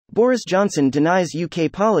Boris Johnson denies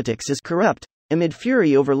UK politics is corrupt, amid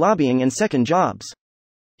fury over lobbying and second jobs.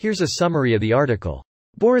 Here's a summary of the article.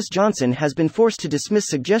 Boris Johnson has been forced to dismiss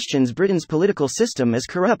suggestions Britain's political system is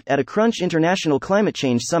corrupt at a Crunch International Climate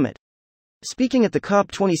Change Summit. Speaking at the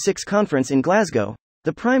COP26 conference in Glasgow,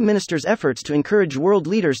 the Prime Minister's efforts to encourage world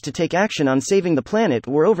leaders to take action on saving the planet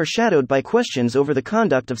were overshadowed by questions over the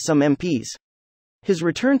conduct of some MPs. His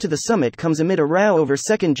return to the summit comes amid a row over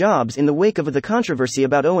second jobs in the wake of the controversy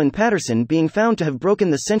about Owen Paterson being found to have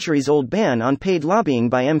broken the centuries-old ban on paid lobbying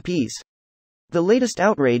by MPs. The latest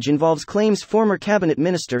outrage involves claims former Cabinet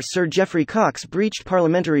Minister Sir Geoffrey Cox breached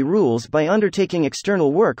parliamentary rules by undertaking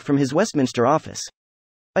external work from his Westminster office.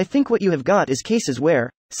 I think what you have got is cases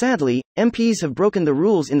where, sadly, MPs have broken the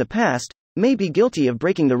rules in the past, may be guilty of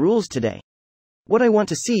breaking the rules today. What I want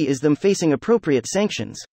to see is them facing appropriate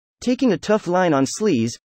sanctions. Taking a tough line on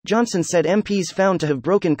sleaze, Johnson said MPs found to have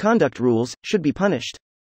broken conduct rules should be punished.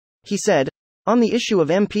 He said, "On the issue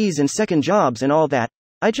of MPs and second jobs and all that,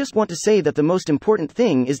 I just want to say that the most important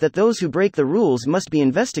thing is that those who break the rules must be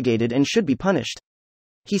investigated and should be punished."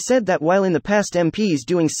 He said that while in the past MPs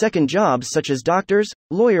doing second jobs such as doctors,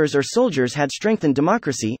 lawyers or soldiers had strengthened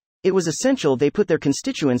democracy, it was essential they put their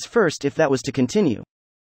constituents first if that was to continue.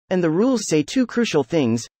 And the rules say two crucial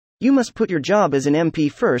things: you must put your job as an MP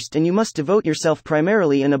first and you must devote yourself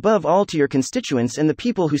primarily and above all to your constituents and the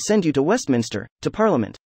people who send you to Westminster, to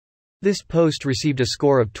Parliament. This post received a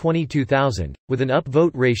score of 22,000, with an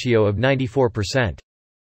upvote ratio of 94%.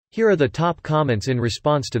 Here are the top comments in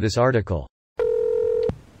response to this article.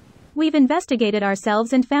 We've investigated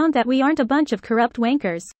ourselves and found that we aren't a bunch of corrupt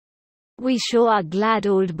wankers. We sure are glad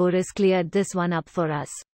old Boris cleared this one up for us.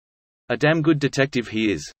 A damn good detective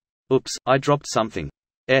he is. Oops, I dropped something.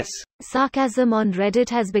 Sarcasm on Reddit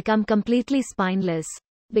has become completely spineless.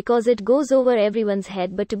 Because it goes over everyone's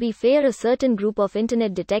head, but to be fair, a certain group of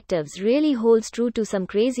internet detectives really holds true to some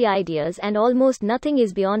crazy ideas, and almost nothing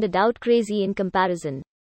is beyond a doubt crazy in comparison.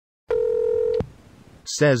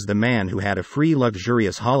 Says the man who had a free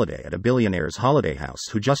luxurious holiday at a billionaire's holiday house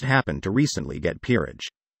who just happened to recently get peerage.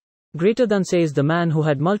 Greater than says the man who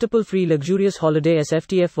had multiple free luxurious holiday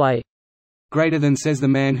SFTFY. Greater than says the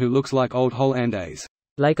man who looks like old Hollandaise.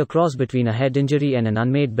 Like a cross between a head injury and an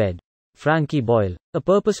unmade bed. Frankie Boyle. A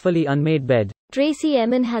purposefully unmade bed. Tracy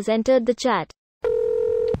Emin has entered the chat.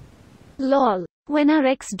 Lol. When our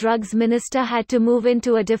ex-drugs minister had to move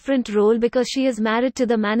into a different role because she is married to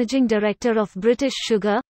the managing director of British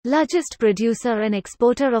Sugar, largest producer and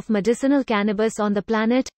exporter of medicinal cannabis on the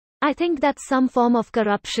planet, I think that's some form of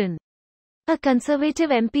corruption. A Conservative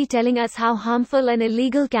MP telling us how harmful and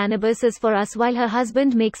illegal cannabis is for us while her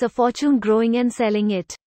husband makes a fortune growing and selling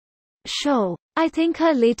it. Sure, I think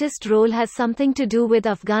her latest role has something to do with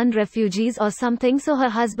Afghan refugees or something, so her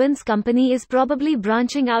husband's company is probably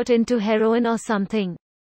branching out into heroin or something.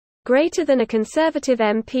 Greater than a Conservative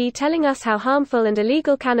MP telling us how harmful and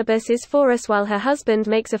illegal cannabis is for us while her husband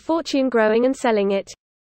makes a fortune growing and selling it.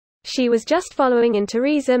 She was just following in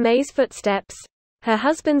Theresa May's footsteps. Her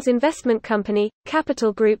husband's investment company,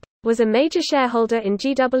 Capital Group, was a major shareholder in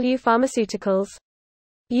GW Pharmaceuticals.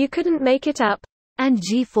 You couldn't make it up. And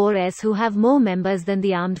G4S, who have more members than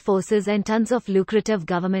the armed forces and tons of lucrative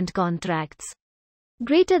government contracts.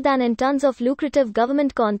 Greater than and tons of lucrative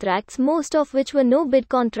government contracts, most of which were no-bid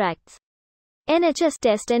contracts. NHS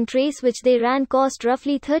test and trace which they ran cost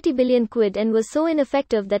roughly 30 billion quid and was so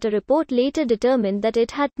ineffective that a report later determined that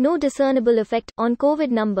it had no discernible effect on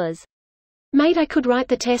COVID numbers. Mate, I could write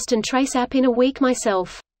the test and trace app in a week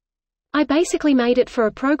myself. I basically made it for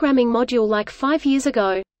a programming module like 5 years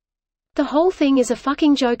ago. The whole thing is a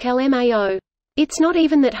fucking joke, LMAO. It's not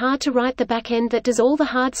even that hard to write the back end that does all the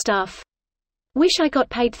hard stuff. Wish I got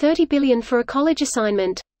paid 30 billion for a college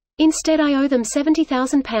assignment. Instead I owe them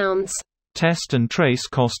 £70,000. Test and trace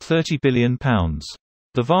cost £30 billion.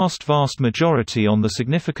 The vast majority on the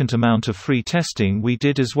significant amount of free testing we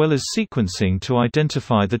did, as well as sequencing to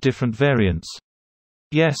identify the different variants.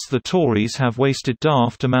 Yes, the Tories have wasted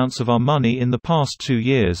daft amounts of our money in the past 2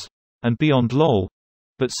 years. And beyond lol.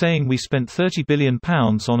 But saying we spent £30 billion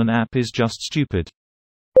on an app is just stupid.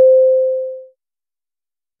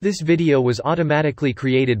 This video was automatically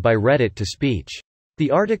created by Reddit to speech.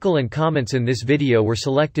 The article and comments in this video were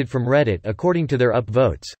selected from Reddit according to their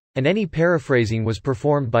upvotes, and any paraphrasing was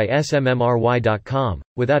performed by smmry.com,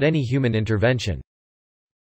 without any human intervention.